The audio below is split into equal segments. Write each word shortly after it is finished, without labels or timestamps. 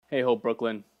Hey, Hope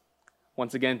Brooklyn.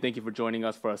 Once again, thank you for joining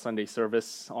us for our Sunday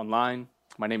service online.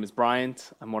 My name is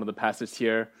Bryant. I'm one of the pastors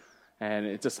here, and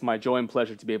it's just my joy and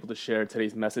pleasure to be able to share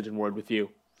today's message and word with you.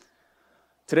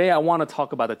 Today, I want to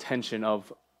talk about the tension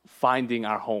of finding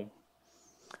our home.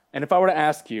 And if I were to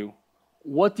ask you,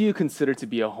 what do you consider to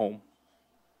be a home?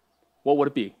 What would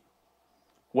it be?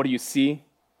 What do you see?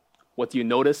 What do you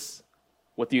notice?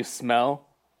 What do you smell?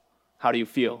 How do you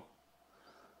feel?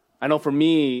 I know for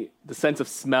me, the sense of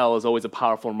smell is always a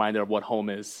powerful reminder of what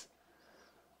home is.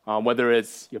 Whether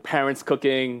it's your parents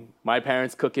cooking, my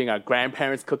parents cooking, our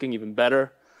grandparents cooking, even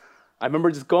better. I remember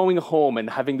just going home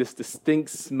and having this distinct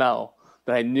smell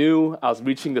that I knew I was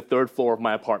reaching the third floor of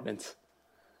my apartment.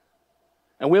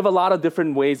 And we have a lot of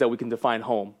different ways that we can define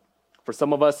home. For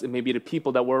some of us, it may be the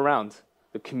people that we're around,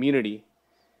 the community.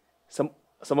 Some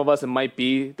of us, it might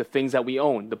be the things that we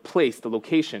own, the place, the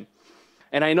location.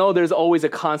 And I know there's always a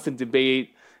constant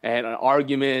debate and an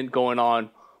argument going on.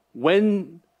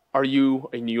 When are you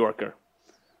a New Yorker,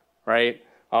 right?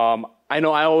 I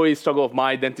know I always struggle with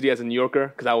my identity as a New Yorker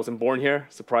because I wasn't born here.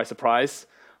 Surprise, surprise.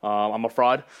 I'm a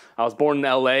fraud. I was born in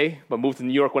LA, but moved to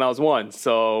New York when I was 1.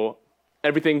 So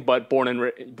everything but born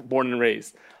and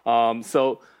raised.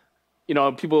 People,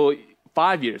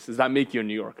 5 years, does that make you a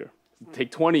New Yorker? Does it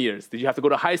take 20 years? Did you have to go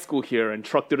to high school here and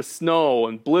truck through the snow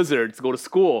and blizzards to go to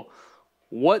school?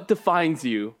 What defines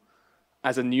you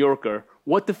as a New Yorker?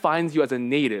 What defines you as a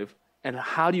native? And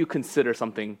how do you consider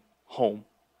something home?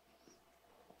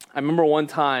 I remember one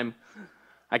time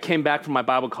I came back from my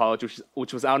Bible college,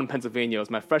 which was out in Pennsylvania. It was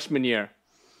my freshman year.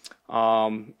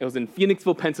 It was in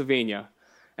Phoenixville, Pennsylvania.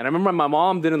 And I remember my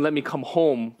mom didn't let me come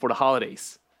home for the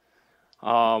holidays.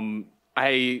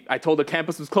 I told her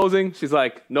campus was closing. She's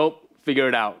like, nope, figure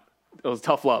it out. It was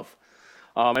tough love.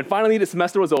 And finally, the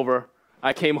semester was over.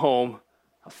 I came home.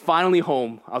 I was finally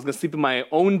home. I was going to sleep in my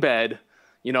own bed,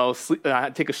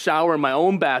 take a shower in my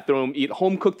own bathroom, eat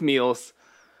home-cooked meals.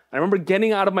 And I remember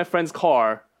getting out of my friend's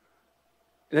car,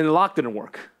 and then the lock didn't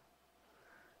work.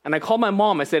 And I called my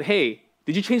mom. I said, hey,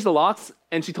 did you change the locks?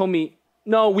 And she told me,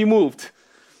 no, we moved.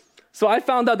 So I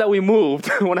found out that we moved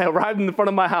when I arrived in the front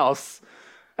of my house.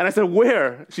 And I said,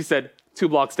 where? She said, 2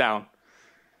 blocks down.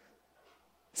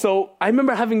 So I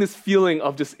remember having this feeling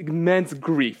of just immense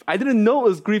grief. I didn't know it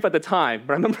was grief at the time,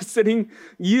 but I remember sitting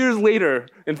years later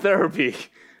in therapy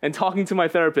and talking to my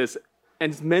therapist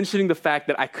and mentioning the fact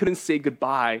that I couldn't say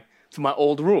goodbye to my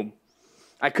old room.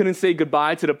 I couldn't say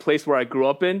goodbye to the place where I grew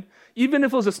up in. Even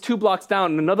if it was just 2 blocks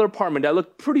down in another apartment that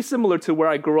looked pretty similar to where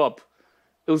I grew up,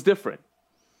 it was different.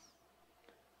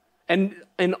 And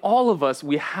in all of us,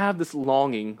 we have this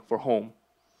longing for home.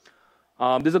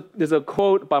 There's a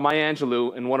quote by Maya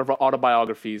Angelou in one of her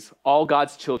autobiographies, all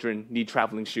God's children need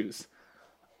traveling shoes.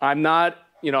 I'm not,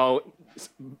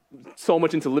 so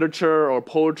much into literature or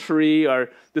poetry,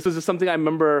 or this was just something I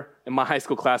remember in my high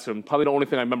school classroom, probably the only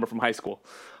thing I remember from high school.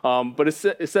 But it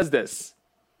says this: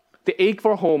 the ache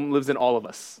for home lives in all of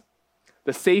us,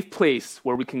 the safe place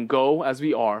where we can go as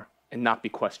we are and not be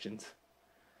questioned.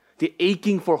 The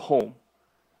aching for home.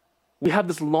 We have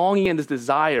this longing and this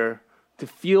desire to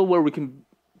feel where we can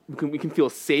feel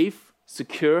safe,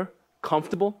 secure,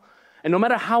 comfortable. And no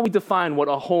matter how we define what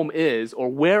a home is or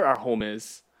where our home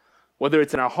is, whether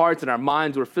it's in our hearts, in our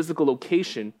minds, or a physical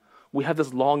location, we have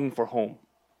this longing for home.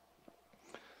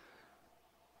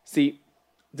 See,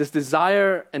 this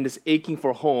desire and this aching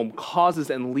for home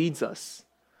causes and leads us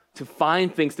to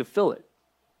find things to fill it.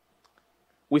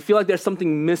 We feel like there's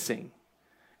something missing.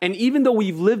 And even though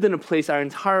we've lived in a place our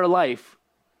entire life,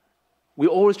 we're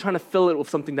always trying to fill it with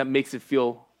something that makes it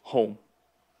feel home.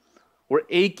 We're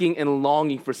aching and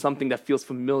longing for something that feels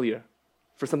familiar,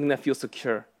 for something that feels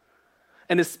secure.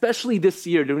 And especially this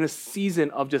year, during a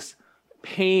season of just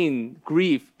pain,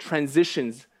 grief,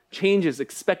 transitions, changes,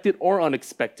 expected or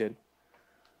unexpected,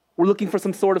 we're looking for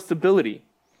some sort of stability.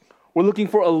 We're looking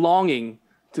for a longing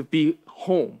to be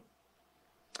home.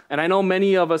 And I know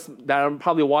many of us that are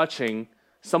probably watching,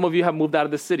 some of you have moved out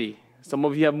of the city. Some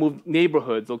of you have moved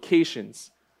neighborhoods,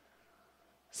 locations.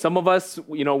 Some of us,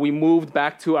 we moved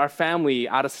back to our family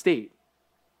out of state.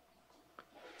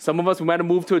 Some of us, we might have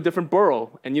moved to a different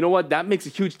borough. And you know what? That makes a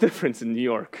huge difference in New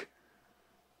York.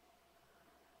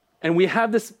 And we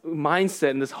have this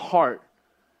mindset and this heart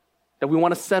that we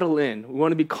want to settle in. We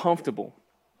want to be comfortable.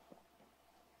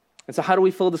 And so how do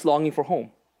we fill this longing for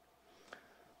home?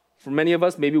 For many of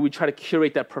us, maybe we try to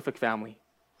curate that perfect family.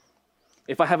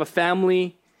 If I have a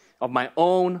family of my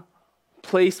own,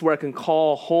 place where I can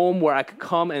call home, where I can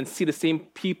come and see the same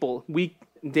people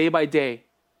day by day,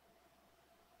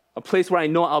 a place where I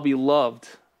know I'll be loved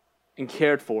and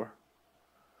cared for.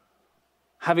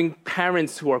 having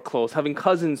parents who are close, having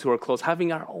cousins who are close,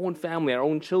 having our own family, our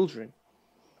own children.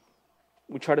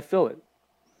 We try to fill it.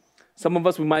 Some of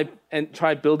us, we might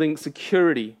try building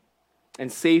security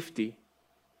and safety.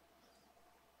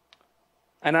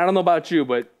 And I don't know about you,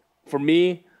 but for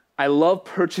me, I love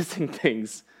purchasing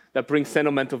things that bring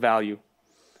sentimental value.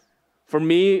 For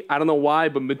me, I don't know why,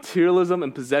 but materialism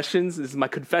and possessions, this is my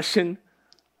confession,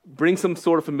 bring some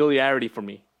sort of familiarity for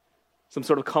me, some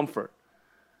sort of comfort.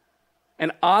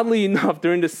 And oddly enough,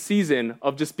 during this season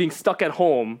of just being stuck at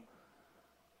home,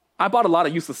 I bought a lot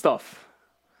of useless stuff.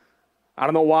 I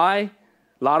don't know why.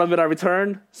 A lot of it I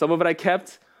returned, some of it I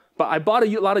kept, but I bought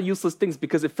a lot of useless things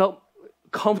because it felt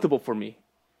comfortable for me.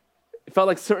 It felt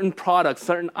like certain products,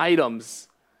 certain items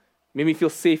made me feel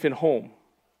safe in home.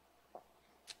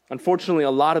 Unfortunately,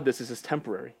 a lot of this is just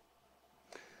temporary.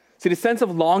 See, the sense of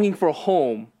longing for a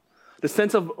home, the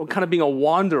sense of kind of being a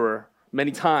wanderer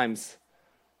many times,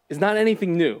 is not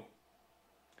anything new.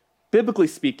 Biblically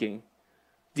speaking,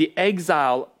 the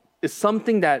exile is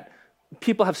something that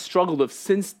people have struggled with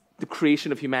since the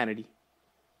creation of humanity.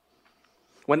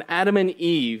 When Adam and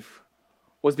Eve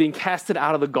was being casted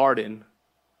out of the garden,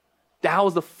 that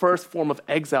was the first form of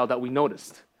exile that we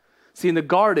noticed. See, in the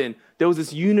garden, there was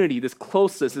this unity, this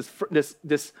closeness,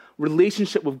 this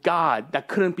relationship with God that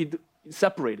couldn't be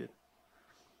separated.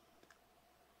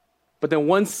 But then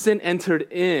once sin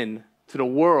entered in to the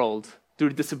world through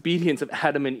the disobedience of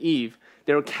Adam and Eve,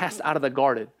 they were cast out of the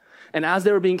garden. And as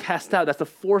they were being cast out, that's the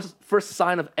first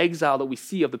sign of exile that we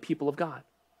see of the people of God.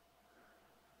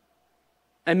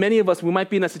 And many of us, we might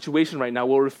be in a situation right now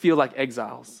where we feel like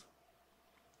exiles.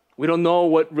 We don't know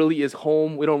what really is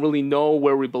home. We don't really know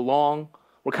where we belong.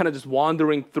 We're kind of just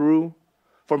wandering through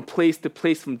from place to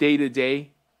place, from day to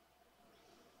day.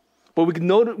 But we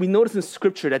notice in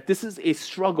Scripture that this is a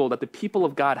struggle that the people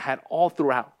of God had all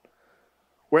throughout,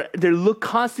 where they're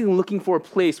constantly looking for a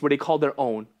place where they call their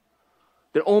own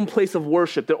place of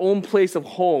worship, their own place of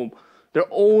home, their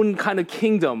own kind of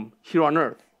kingdom here on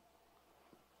earth.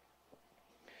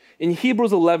 In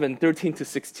Hebrews 11, 13 to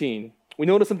 16, we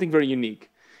notice something very unique.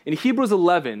 In Hebrews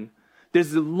 11,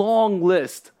 there's a long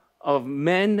list of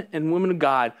men and women of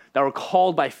God that were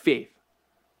called by faith.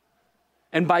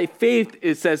 And by faith,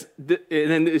 it says, and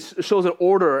then it shows an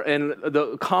order and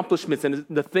the accomplishments and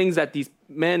the things that these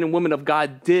men and women of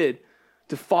God did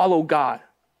to follow God.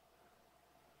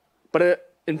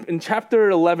 But in chapter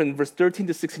 11, verse 13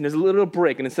 to 16, there's a little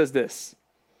break, and it says this: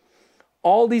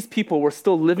 all these people were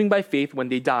still living by faith when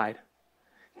they died.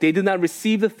 They did not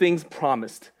receive the things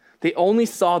promised. They only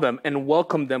saw them and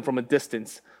welcomed them from a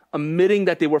distance, admitting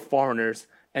that they were foreigners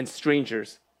and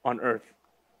strangers on earth.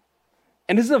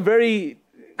 And this is a very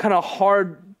kind of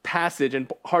hard passage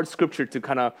and hard scripture to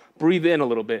kind of breathe in a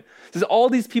little bit. It says all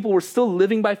these people were still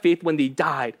living by faith when they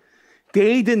died.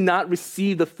 They did not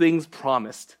receive the things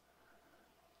promised.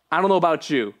 I don't know about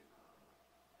you,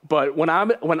 but when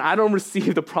I don't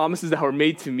receive the promises that were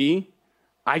made to me,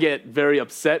 I get very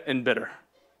upset and bitter.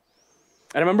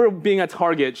 And I remember being at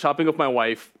Target shopping with my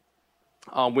wife.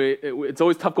 It's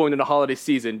always tough going into the holiday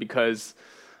season because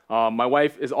my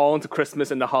wife is all into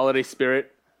Christmas and the holiday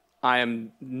spirit. I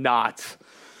am not.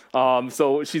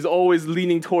 So she's always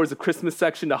leaning towards the Christmas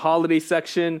section, the holiday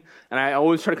section, and I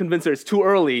always try to convince her it's too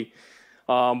early.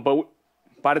 But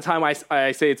by the time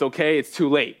I say it's okay, it's too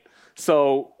late.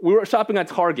 So we were shopping at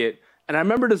Target, and I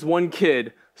remember this one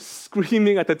kid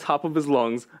screaming at the top of his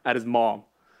lungs at his mom.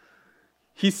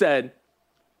 He said,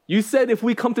 "You said if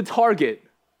we come to Target,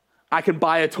 I can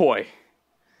buy a toy."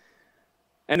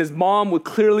 And his mom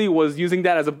clearly was using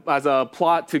that as a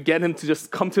plot to get him to just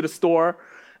come to the store.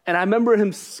 And I remember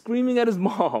him screaming at his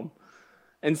mom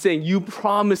and saying, "You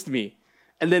promised me."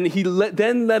 And then he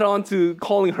led on to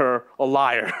calling her a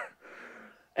liar.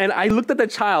 And I looked at the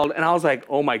child and I was like,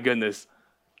 oh my goodness,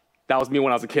 that was me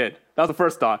when I was a kid. That was the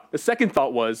first thought. The second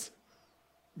thought was,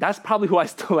 that's probably who I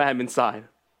still am inside.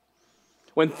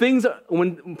 When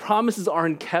promises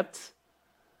aren't kept,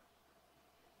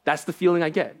 that's the feeling I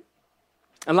get.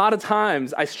 And a lot of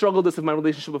times, I struggle this with my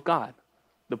relationship with God.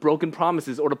 The broken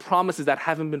promises or the promises that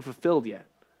haven't been fulfilled yet.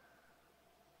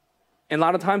 And a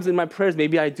lot of times in my prayers,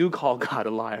 maybe I do call God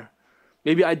a liar.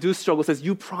 Maybe I do struggle, says,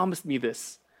 you promised me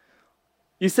this.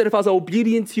 You said if I was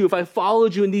obedient to you, if I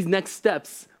followed you in these next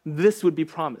steps, this would be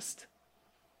promised.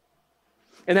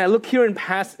 And I look here in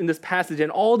this passage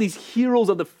and all these heroes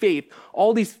of the faith,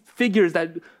 all these figures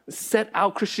that set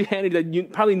out Christianity,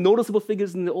 probably noticeable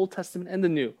figures in the Old Testament and the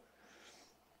New.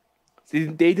 See,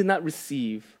 they did not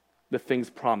receive the things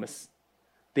promised.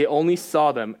 They only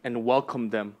saw them and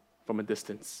welcomed them from a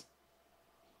distance.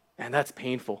 And that's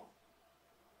painful.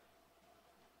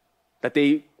 that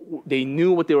they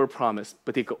knew what they were promised,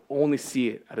 but they could only see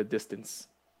it at a distance.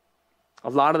 A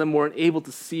lot of them weren't able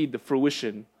to see the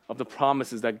fruition of the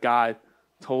promises that God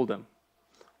told them.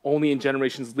 Only in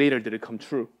generations later did it come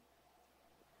true.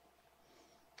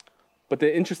 But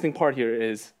the interesting part here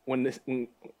is when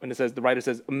it says, the writer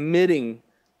says, admitting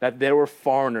that there were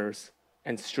foreigners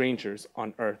and strangers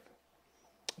on earth.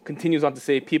 It continues on to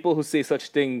say, people who say such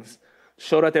things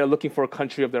show that they're looking for a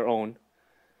country of their own.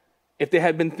 If they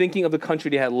had been thinking of the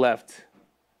country they had left,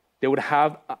 they would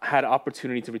have had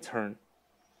opportunity to return.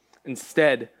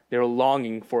 Instead, they were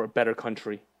longing for a better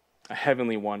country, a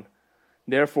heavenly one.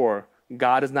 Therefore,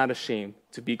 God is not ashamed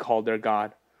to be called their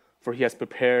God, for he has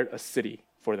prepared a city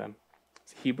for them.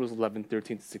 It's Hebrews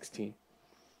 11:13-16.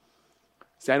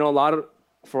 See, I know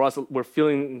for us, we're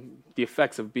feeling the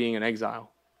effects of being in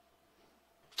exile,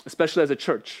 especially as a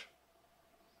church.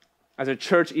 As a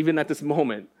church, even at this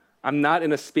moment, I'm not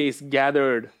in a space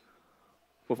gathered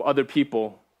with other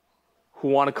people who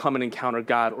want to come and encounter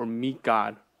God or meet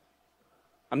God.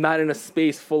 I'm not in a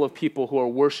space full of people who are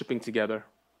worshiping together,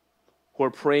 who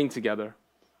are praying together,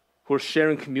 who are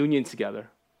sharing communion together.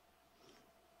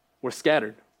 We're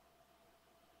scattered.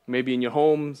 Maybe in your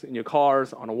homes, in your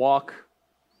cars, on a walk.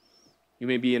 You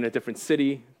may be in a different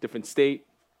city, different state.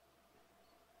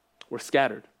 We're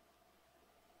scattered.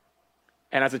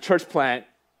 And as a church plant,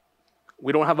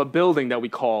 we don't have a building that we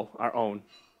call our own.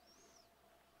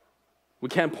 We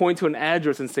can't point to an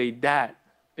address and say, that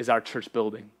is our church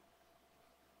building.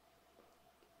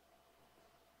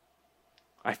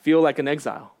 I feel like an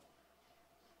exile.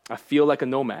 I feel like a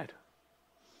nomad.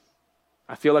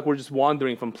 I feel like we're just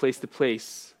wandering from place to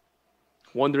place,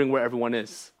 wondering where everyone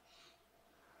is.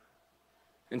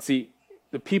 And see,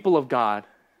 the people of God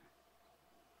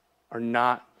are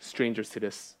not strangers to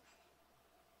this.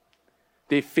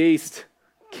 They faced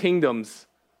kingdoms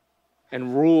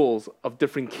and rules of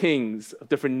different kings, of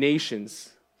different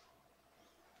nations.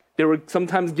 They were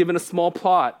sometimes given a small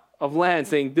plot of land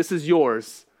saying, this is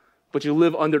yours, but you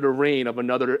live under the reign of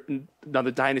another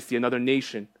dynasty, another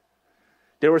nation.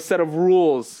 There were a set of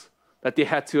rules that they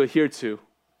had to adhere to.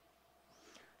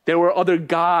 There were other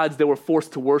gods they were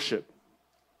forced to worship.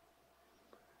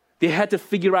 They had to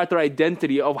figure out their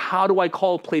identity of how do I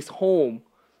call a place home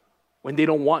when they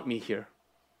don't want me here,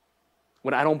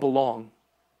 when I don't belong.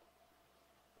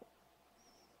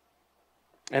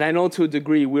 And I know to a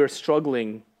degree we're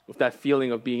struggling with that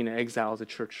feeling of being in exile as a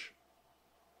church.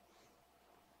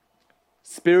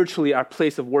 Spiritually, our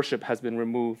place of worship has been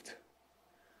removed.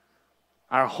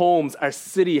 Our homes, our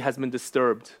city has been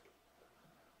disturbed.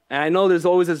 And I know there's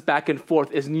always this back and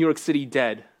forth, is New York City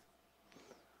dead?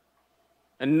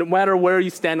 And no matter where you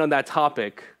stand on that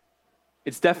topic,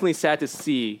 it's definitely sad to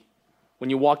see when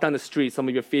you walk down the street, some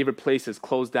of your favorite places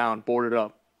closed down, boarded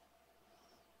up.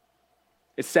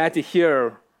 It's sad to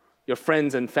hear your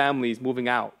friends and families moving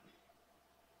out.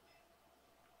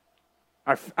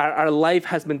 Our life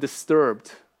has been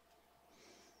disturbed.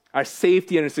 Our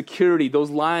safety and our security, those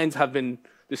lines have been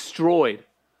destroyed.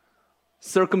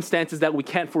 Circumstances that we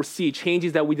can't foresee,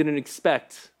 changes that we didn't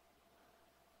expect.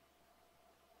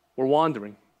 We're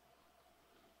wandering.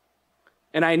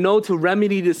 And I know to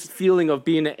remedy this feeling of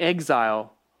being in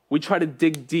exile, we try to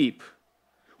dig deep.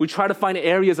 We try to find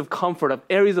areas of comfort, of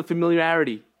areas of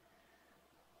familiarity.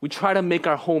 We try to make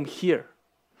our home here.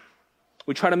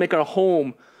 We try to make our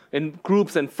home in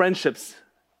groups and friendships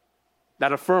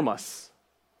that affirm us.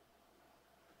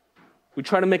 We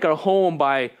try to make our home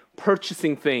by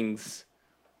purchasing things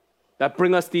that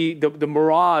bring us the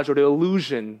mirage or the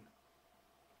illusion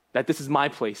that this is my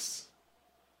place.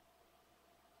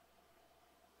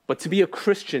 But to be a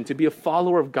Christian, to be a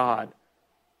follower of God,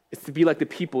 is to be like the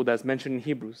people that's mentioned in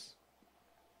Hebrews.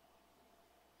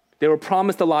 They were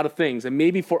promised a lot of things, and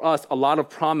maybe for us, a lot of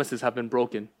promises have been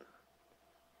broken.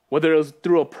 Whether it was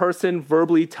through a person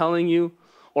verbally telling you,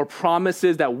 or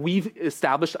promises that we've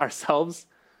established ourselves.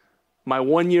 My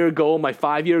 1 year goal, my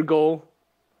 5 year goal,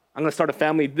 I'm going to start a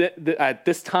family at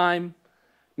this time.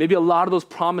 Maybe a lot of those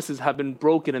promises have been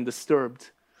broken and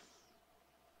disturbed,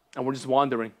 and we're just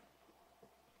wandering.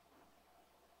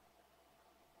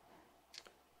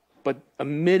 But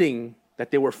admitting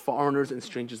that they were foreigners and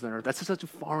strangers on earth,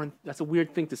 that's a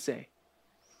weird thing to say.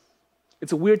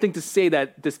 It's a weird thing to say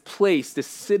that this place, this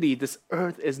city, this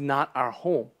earth is not our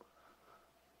home.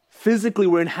 Physically,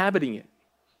 we're inhabiting it.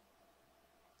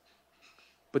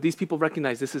 But these people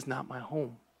recognize this is not my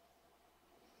home.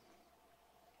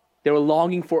 They were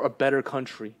longing for a better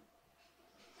country.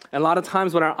 And a lot of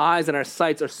times when our eyes and our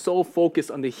sights are so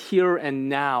focused on the here and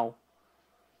now,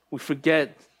 we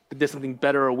forget that there's something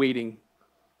better awaiting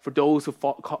for those who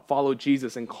follow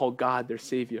Jesus and call God their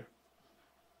Savior.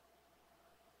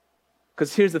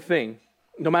 Because here's the thing,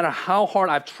 no matter how hard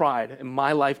I've tried in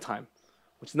my lifetime,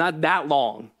 which is not that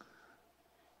long,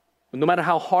 but no matter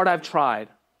how hard I've tried,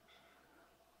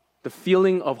 the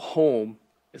feeling of home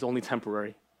is only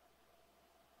temporary.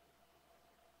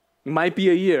 It might be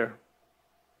a year.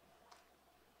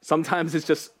 Sometimes it's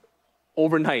just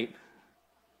overnight.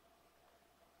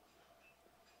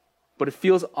 But it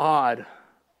feels odd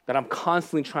that I'm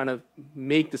constantly trying to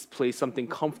make this place something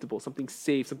comfortable, something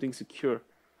safe, something secure.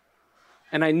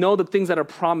 And I know the things that are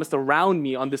promised around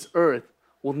me on this earth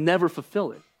will never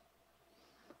fulfill it.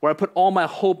 Where I put all my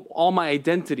hope, all my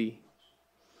identity,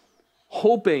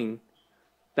 hoping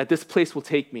that this place will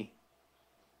take me.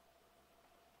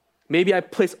 Maybe I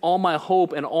place all my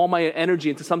hope and all my energy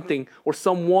into something or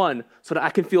someone so that I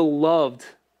can feel loved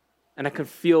and I can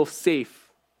feel safe.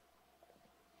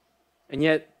 And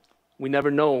yet, we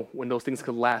never know when those things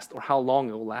could last or how long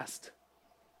it will last.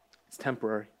 It's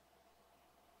temporary.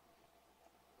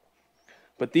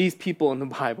 But these people in the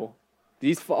Bible,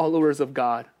 these followers of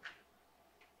God,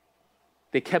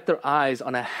 they kept their eyes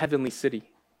on a heavenly city.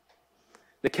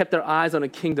 They kept their eyes on a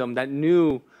kingdom that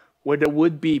knew where there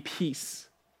would be peace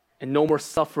and no more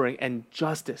suffering and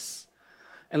justice.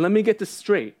 And let me get this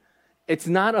straight. It's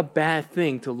not a bad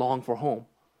thing to long for home.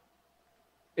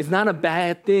 It's not a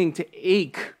bad thing to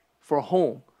ache for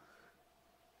home.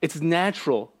 It's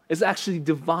natural. It's actually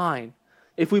divine.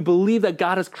 If we believe that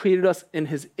God has created us in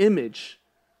His image,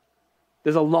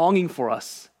 there's a longing for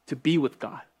us to be with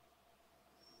God.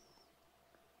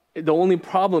 The only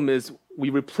problem is we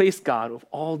replace God with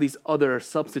all these other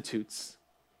substitutes.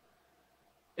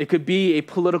 It could be a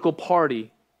political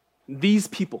party. These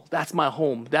people, that's my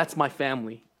home, that's my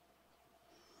family.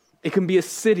 It can be a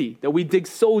city that we dig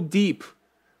so deep.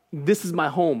 This is my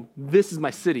home, this is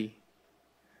my city.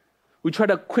 We try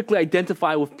to quickly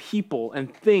identify with people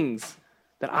and things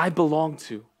that I belong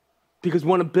to because we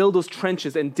want to build those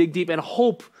trenches and dig deep and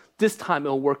hope this time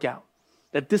it'll work out,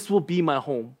 that this will be my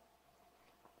home.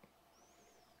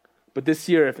 But this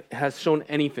year, if it has shown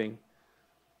anything,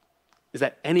 is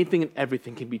that anything and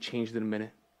everything can be changed in a minute.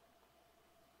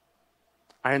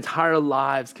 Our entire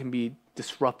lives can be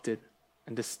disrupted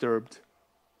and disturbed.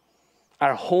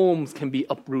 Our homes can be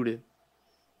uprooted.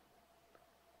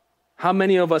 How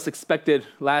many of us expected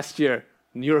last year,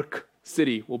 New York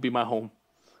City will be my home?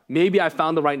 Maybe I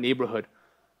found the right neighborhood.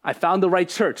 I found the right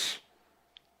church.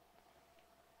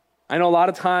 I know a lot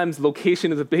of times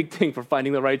location is a big thing for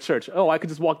finding the right church. Oh, I could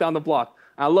just walk down the block.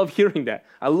 I love hearing that.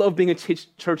 I love being a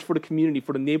church for the community,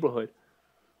 for the neighborhood.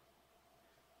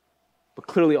 But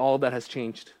clearly all of that has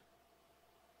changed.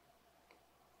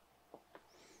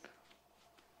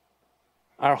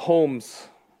 Our homes,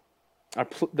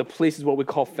 the places what we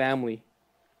call family,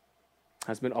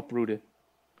 has been uprooted.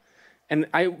 And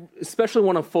I especially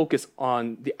want to focus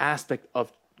on the aspect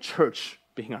of church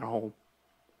being our home,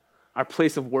 our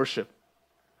place of worship.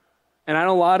 And I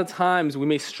know a lot of times we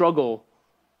may struggle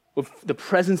with the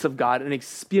presence of God and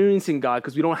experiencing God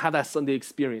because we don't have that Sunday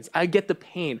experience. I get the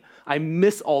pain. I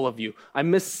miss all of you. I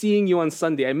miss seeing you on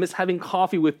Sunday. I miss having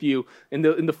coffee with you in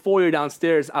the foyer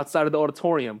downstairs outside of the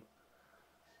auditorium.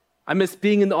 I miss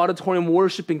being in the auditorium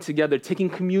worshiping together, taking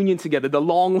communion together, the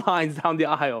long lines down the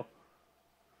aisle.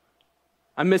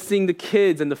 I miss seeing the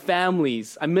kids and the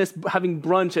families. I miss having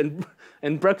brunch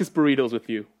and breakfast burritos with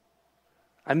you.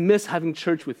 I miss having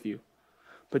church with you.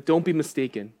 But don't be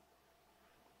mistaken.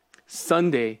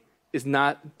 Sunday is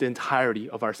not the entirety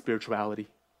of our spirituality.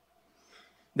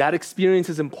 That experience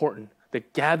is important, the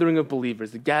gathering of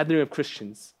believers, the gathering of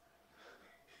Christians.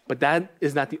 But that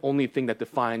is not the only thing that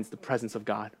defines the presence of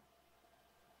God.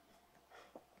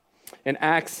 In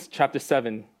Acts chapter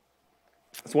 7,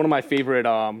 it's one of my favorite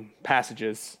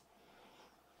passages.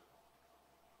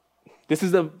 This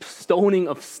is the stoning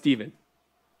of Stephen.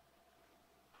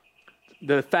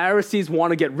 The Pharisees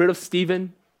want to get rid of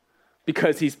Stephen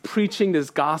because he's preaching this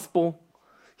gospel.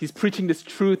 He's preaching this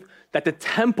truth that the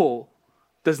temple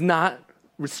does not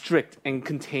restrict and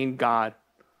contain God.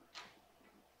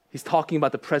 He's talking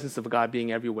about the presence of God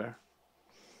being everywhere.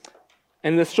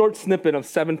 And the short snippet of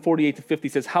 7:48 to 50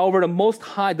 says, however, the Most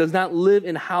High does not live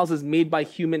in houses made by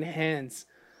human hands.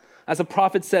 As the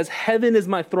prophet says, heaven is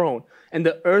my throne and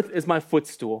the earth is my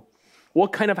footstool.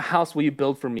 What kind of house will you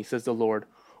build for me, says the Lord?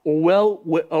 Or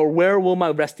where will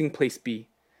my resting place be?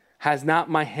 Has not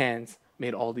my hands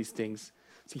made all these things?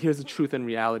 So here's the truth and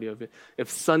reality of it.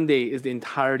 If Sunday is the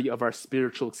entirety of our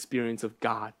spiritual experience of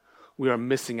God, we are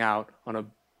missing out on a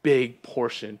big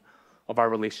portion of our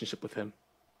relationship with Him.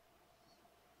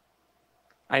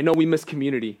 I know we miss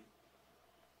community.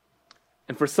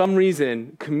 And for some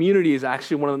reason, community is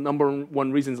actually one of the number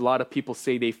one reasons a lot of people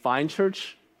say they find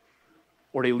church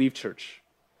or they leave church.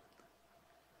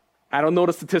 I don't know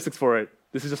the statistics for it.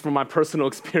 This is just from my personal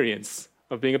experience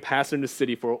of being a pastor in the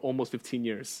city for almost 15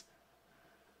 years.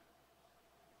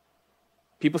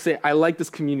 People say, I like this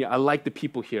community. I like the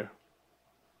people here.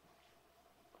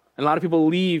 And a lot of people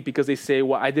leave because they say,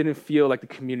 well, I didn't feel like the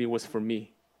community was for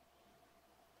me.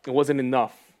 It wasn't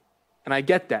enough. And I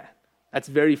get that. That's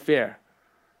very fair.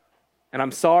 And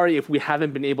I'm sorry if we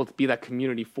haven't been able to be that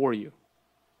community for you.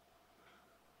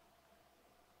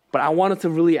 But I wanted to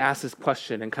really ask this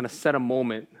question and kind of set a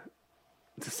moment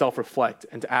to self-reflect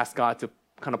and to ask God to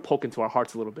kind of poke into our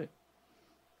hearts a little bit.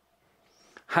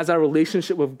 Has our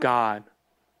relationship with God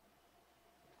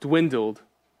dwindled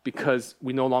because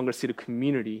we no longer see the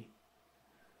community?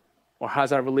 Or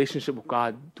has our relationship with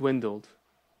God dwindled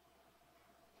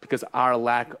because of our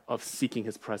lack of seeking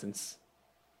his presence?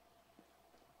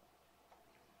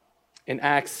 In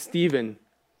Acts, Stephen,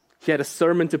 he had a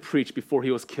sermon to preach before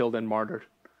he was killed and martyred.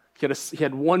 He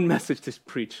had one message to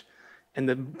preach. And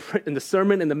the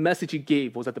sermon and the message he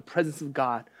gave was that the presence of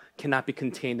God cannot be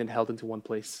contained and held into one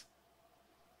place.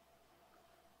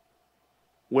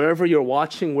 Wherever you're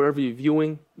watching, wherever you're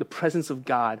viewing, the presence of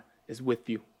God is with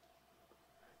you.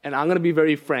 And I'm going to be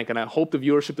very frank, and I hope the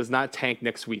viewership does not tank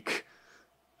next week.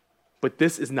 But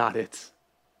this is not it.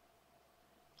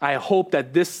 I hope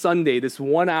that this Sunday, this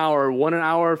 1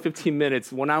 hour, 15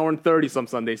 minutes, 1 hour and 30 some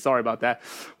Sundays, sorry about that,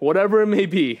 whatever it may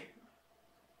be,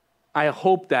 I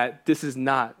hope that this is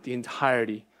not the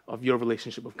entirety of your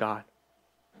relationship with God.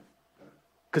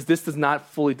 Because this does not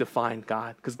fully define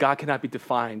God, because God cannot be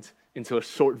defined into a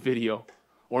short video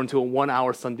or into a 1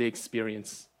 hour Sunday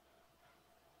experience.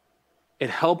 It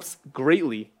helps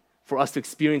greatly for us to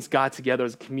experience God together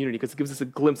as a community because it gives us a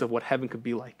glimpse of what heaven could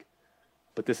be like.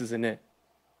 But this isn't it.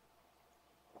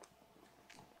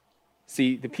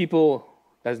 See, the people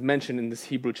that's mentioned in this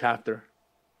Hebrew chapter,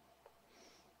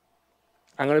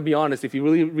 I'm going to be honest, if you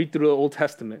really read through the Old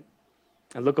Testament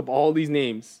and look up all these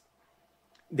names,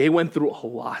 they went through a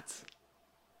lot.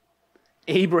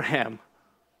 Abraham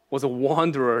was a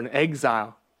wanderer, an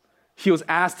exile. He was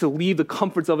asked to leave the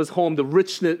comforts of his home, the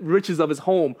riches of his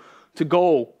home, to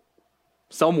go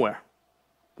somewhere.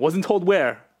 Wasn't told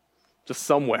where, just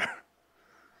somewhere.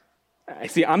 I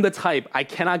see, I'm the type, I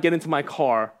cannot get into my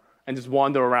car and just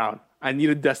wander around. I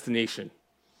need a destination.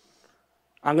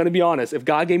 I'm going to be honest, if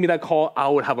God gave me that call, I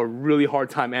would have a really hard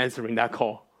time answering that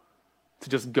call to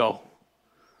just go.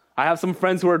 I have some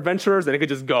friends who are adventurers and they could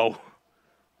just go.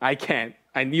 I can't.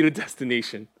 I need a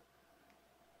destination.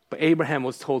 But Abraham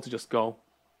was told to just go.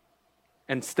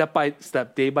 And step by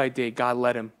step, day by day, God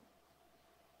led him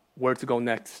where to go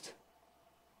next.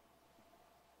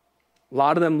 A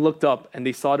lot of them looked up and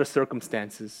they saw their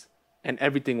circumstances and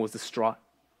everything was distraught.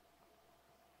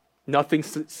 Nothing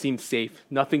seemed safe.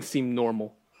 Nothing seemed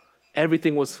normal.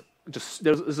 Everything was just,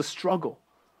 there was a struggle.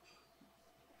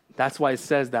 That's why it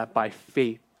says that by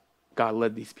faith, God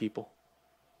led these people.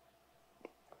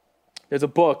 There's a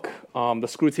book, The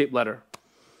Screwtape Letter.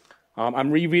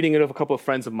 I'm rereading it with a couple of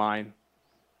friends of mine.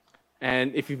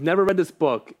 And if you've never read this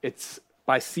book, it's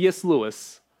by C.S.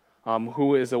 Lewis,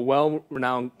 who is a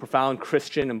well-renowned, profound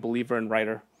Christian and believer and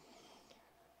writer.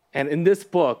 And in this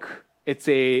book,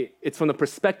 it's from the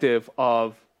perspective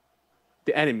of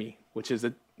the enemy, which is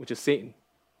Satan,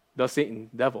 the Satan,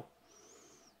 devil.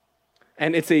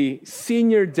 And it's a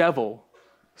senior devil,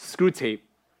 Screwtape,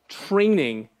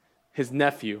 training his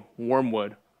nephew,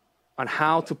 Wormwood, on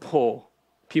how to pull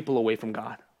people away from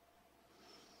God.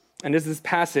 And there's this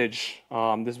passage,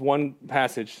 this one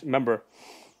passage, remember,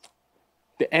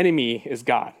 the enemy is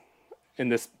God in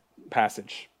this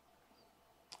passage.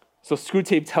 So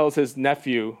Screwtape tells his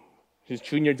nephew, his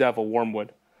junior devil,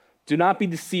 Wormwood, do not be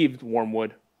deceived,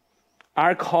 Wormwood.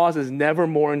 Our cause is never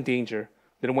more in danger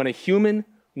than when a human,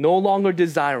 no longer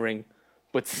desiring,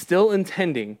 but still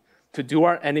intending to do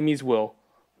our enemy's will,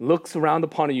 looks around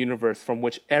upon a universe from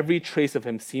which every trace of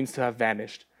him seems to have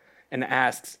vanished, and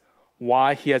asks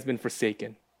why he has been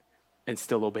forsaken, and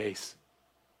still obeys.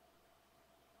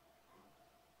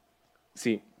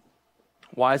 See,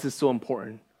 why is this so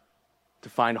important to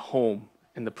find home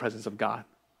in the presence of God?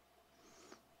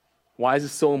 Why is it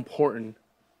so important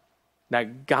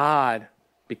that God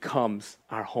becomes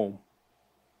our home?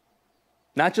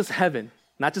 Not just heaven,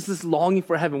 not just this longing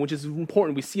for heaven, which is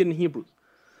important, we see it in Hebrews,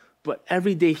 but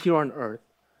every day here on earth,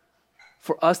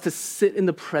 for us to sit in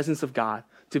the presence of God,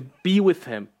 to be with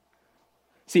him.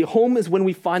 See, home is when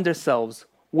we find ourselves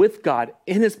with God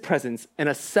in his presence and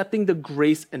accepting the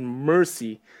grace and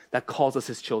mercy that calls us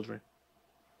his children.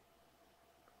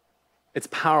 It's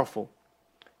powerful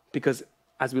because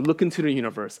as we look into the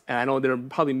universe, and I know there are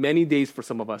probably many days for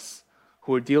some of us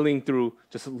who are dealing through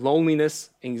just loneliness,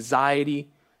 anxiety,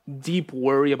 deep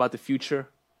worry about the future.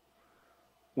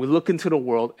 We look into the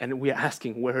world and we're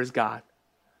asking, where is God?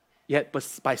 Yet,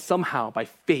 but by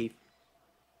faith,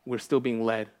 we're still being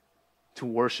led to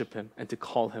worship him and to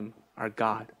call him our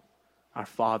God, our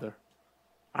Father,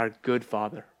 our good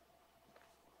Father.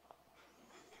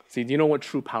 See, do you know what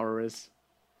true power is?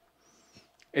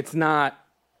 It's not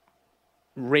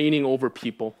reigning over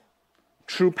people.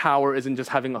 True power isn't just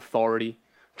having authority.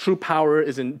 True power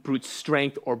isn't brute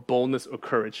strength or boldness or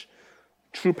courage.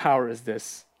 True power is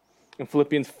this. In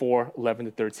Philippians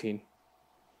 4:11-13.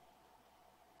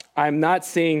 I am not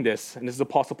saying this, and this is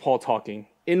Apostle Paul talking,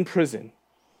 in prison.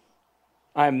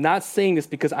 I am not saying this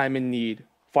because I am in need,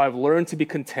 for I've learned to be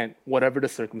content, whatever the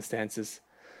circumstances.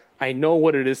 I know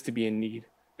what it is to be in need,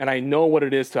 and I know what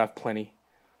it is to have plenty.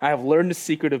 I have learned the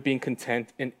secret of being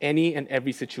content in any and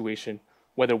every situation,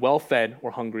 whether well-fed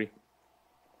or hungry,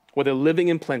 whether living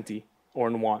in plenty or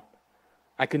in want.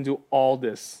 I can do all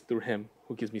this through him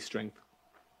who gives me strength.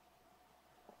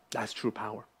 That's true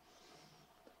power.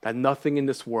 That nothing in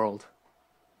this world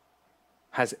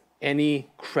has any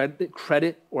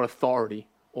credit or authority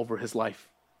over his life.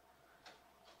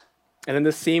 And in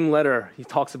the same letter, he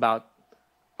talks about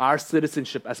our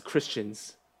citizenship as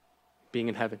Christians being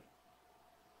in heaven.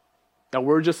 That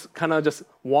we're just kind of just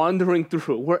wandering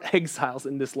through. We're exiles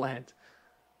in this land.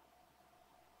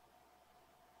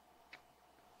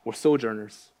 We're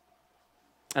sojourners.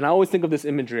 And I always think of this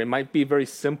imagery. It might be very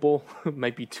simple. It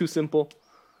might be too simple.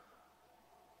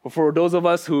 But for those of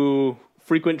us who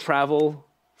frequently travel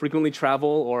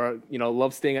or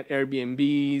love staying at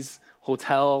Airbnbs,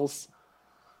 hotels.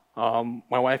 My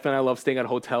wife and I love staying at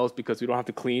hotels because we don't have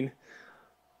to clean.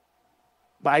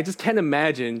 But I just can't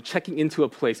imagine checking into a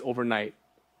place overnight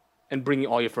and bringing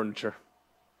all your furniture,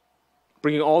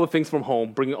 bringing all the things from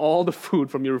home, bringing all the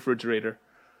food from your refrigerator,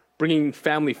 bringing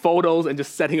family photos and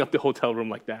just setting up the hotel room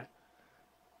like that.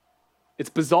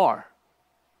 It's bizarre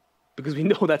because we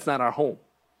know that's not our home.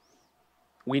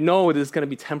 We know this is going to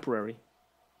be temporary.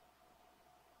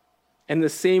 In the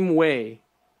same way,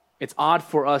 it's odd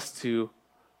for us to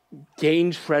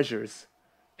gain treasures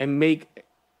and make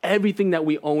everything that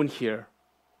we own here,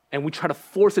 and we try to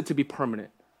force it to be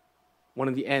permanent, when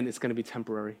in the end it's going to be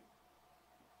temporary.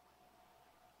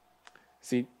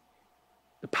 See,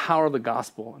 the power of the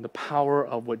gospel and the power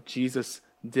of what Jesus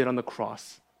did on the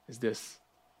cross is this: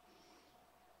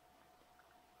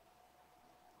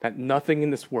 that nothing in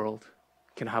this world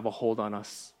can have a hold on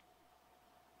us.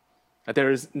 That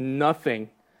there is nothing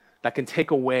that can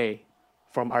take away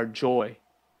from our joy,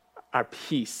 our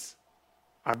peace,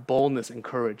 our boldness and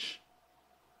courage.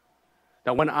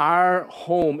 That when our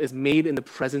home is made in the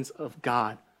presence of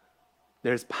God,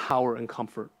 there's power and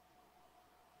comfort.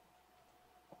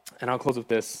 And I'll close with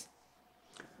this.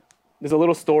 There's a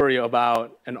little story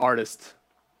about an artist.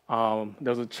 There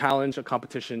was a challenge, a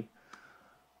competition,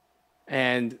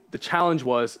 and the challenge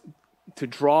was to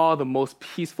draw the most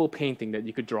peaceful painting that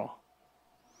you could draw.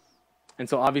 And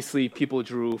so obviously people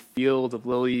drew fields of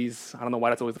lilies. I don't know why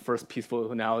that's always the first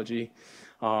peaceful analogy,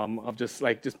 of just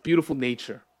beautiful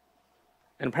nature.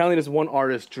 And apparently this one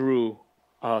artist drew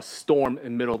a storm in the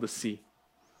middle of the sea.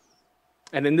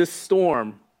 And in this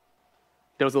storm,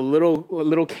 there was a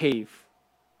little cave.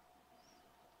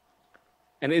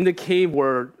 And in the cave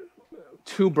were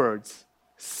two birds,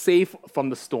 safe from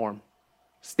the storm,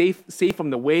 safe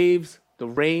from the waves, the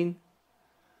rain.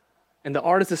 And the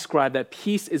artist described that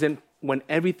peace isn't when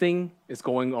everything is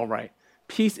going all right.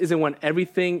 Peace isn't when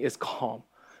everything is calm.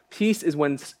 Peace is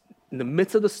when in the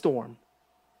midst of the storm,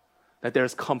 that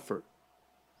there's comfort.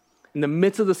 In the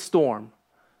midst of the storm,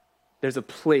 there's a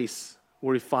place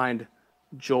where we find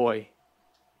joy.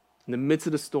 In the midst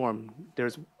of the storm,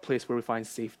 there's a place where we find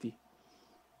safety.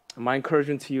 And my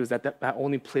encouragement to you is that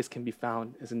only place can be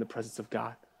found is in the presence of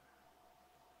God.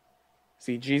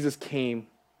 See, Jesus came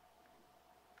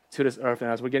to this earth, and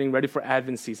as we're getting ready for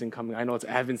Advent season coming, I know it's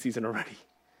Advent season already.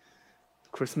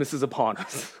 Christmas is upon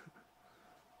us.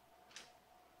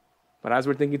 But as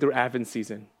we're thinking through Advent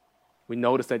season, we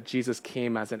notice that Jesus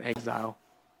came as an exile.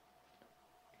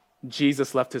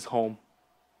 Jesus left his home.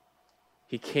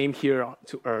 He came here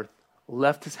to earth,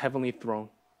 left his heavenly throne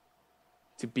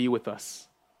to be with us.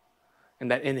 And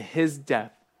that in his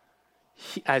death,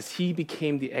 as he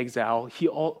became the exile, he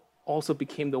also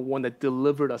became the one that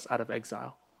delivered us out of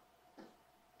exile.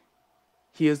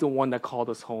 He is the one that called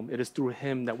us home. It is through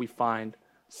him that we find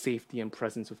safety and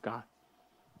presence with God.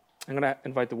 I'm going to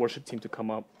invite the worship team to come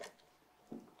up.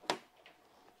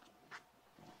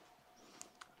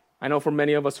 I know for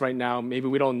many of us right now, maybe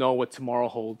we don't know what tomorrow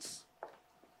holds.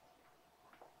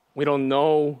 We don't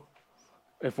know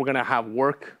if we're going to have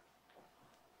work.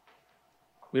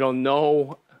 We don't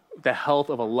know the health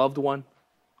of a loved one.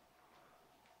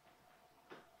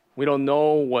 We don't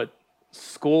know what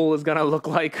school is going to look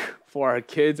like for our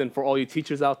kids and for all you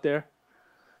teachers out there.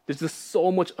 There's just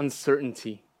so much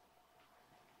uncertainty.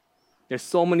 There's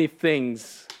so many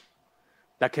things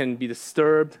that can be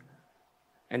disturbed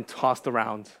and tossed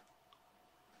around.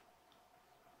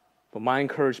 But my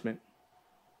encouragement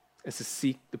is to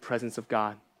seek the presence of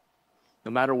God,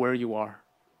 no matter where you are.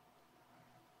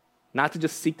 Not to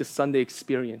just seek the Sunday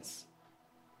experience,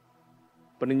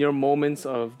 but in your moments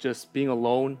of just being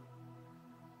alone,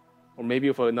 or maybe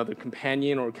with another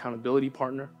companion or accountability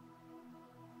partner,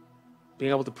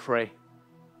 being able to pray.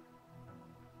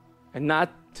 And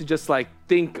not to just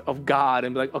think of God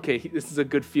and be like, okay, this is a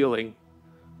good feeling,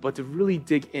 but to really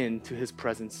dig into his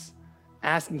presence,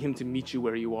 asking him to meet you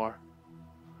where you are.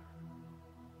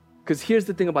 Because here's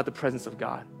the thing about the presence of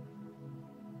God.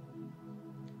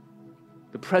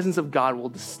 The presence of God will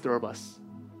disturb us.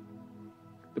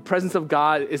 The presence of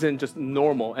God isn't just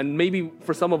normal. And maybe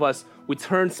for some of us, we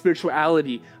turn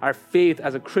spirituality, our faith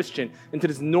as a Christian, into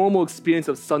this normal experience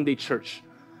of Sunday church.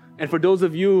 And for those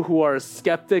of you who are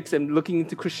skeptics and looking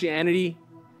into Christianity,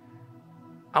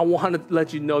 I want to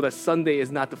let you know that Sunday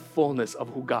is not the fullness of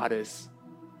who God is.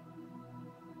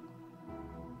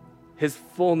 His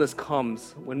fullness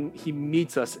comes when he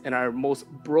meets us in our most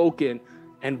broken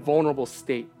and vulnerable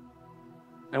state.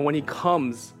 And when he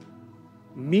comes,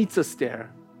 meets us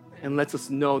there, and lets us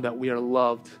know that we are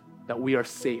loved, that we are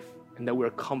safe, and that we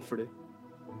are comforted.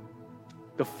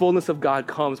 The fullness of God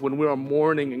comes when we are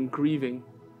mourning and grieving,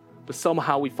 but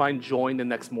somehow we find joy in the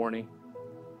next morning.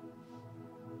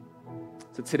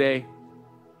 So today,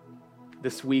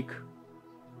 this week,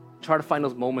 try to find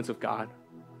those moments of God.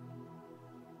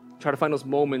 Try to find those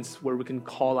moments where we can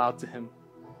call out to him,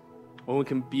 when we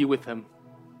can be with him.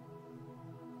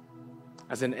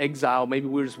 As an exile, maybe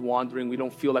we're just wandering. We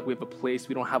don't feel like we have a place.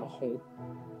 We don't have a home.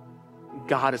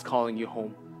 God is calling you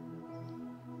home.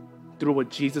 Through what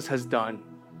Jesus has done,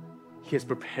 he has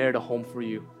prepared a home for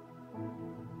you.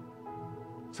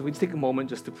 So we just take a moment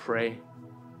just to pray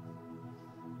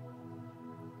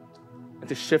and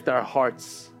to shift our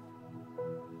hearts.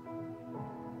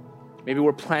 Maybe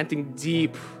we're planting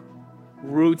deep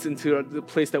roots into the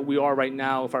place that we are right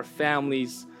now, of our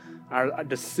families,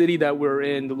 the city that we're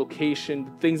in, the location,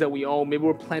 the things that we own. Maybe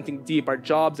we're planting deep, our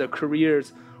jobs, our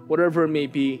careers, whatever it may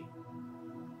be.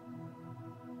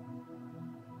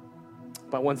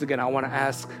 But once again, I want to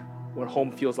ask what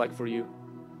home feels like for you.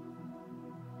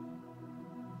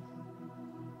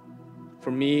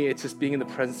 For me, it's just being in the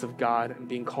presence of God and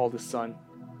being called a son.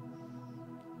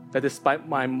 That despite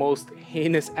my most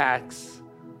heinous acts,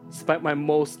 despite my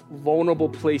most vulnerable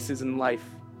places in life,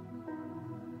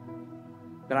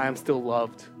 that I am still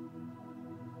loved,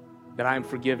 that I am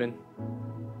forgiven,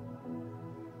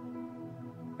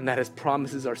 and that his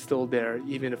promises are still there,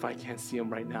 even if I can't see them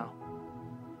right now.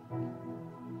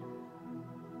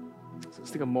 So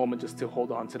let's take a moment just to hold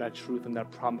on to that truth and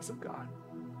that promise of God.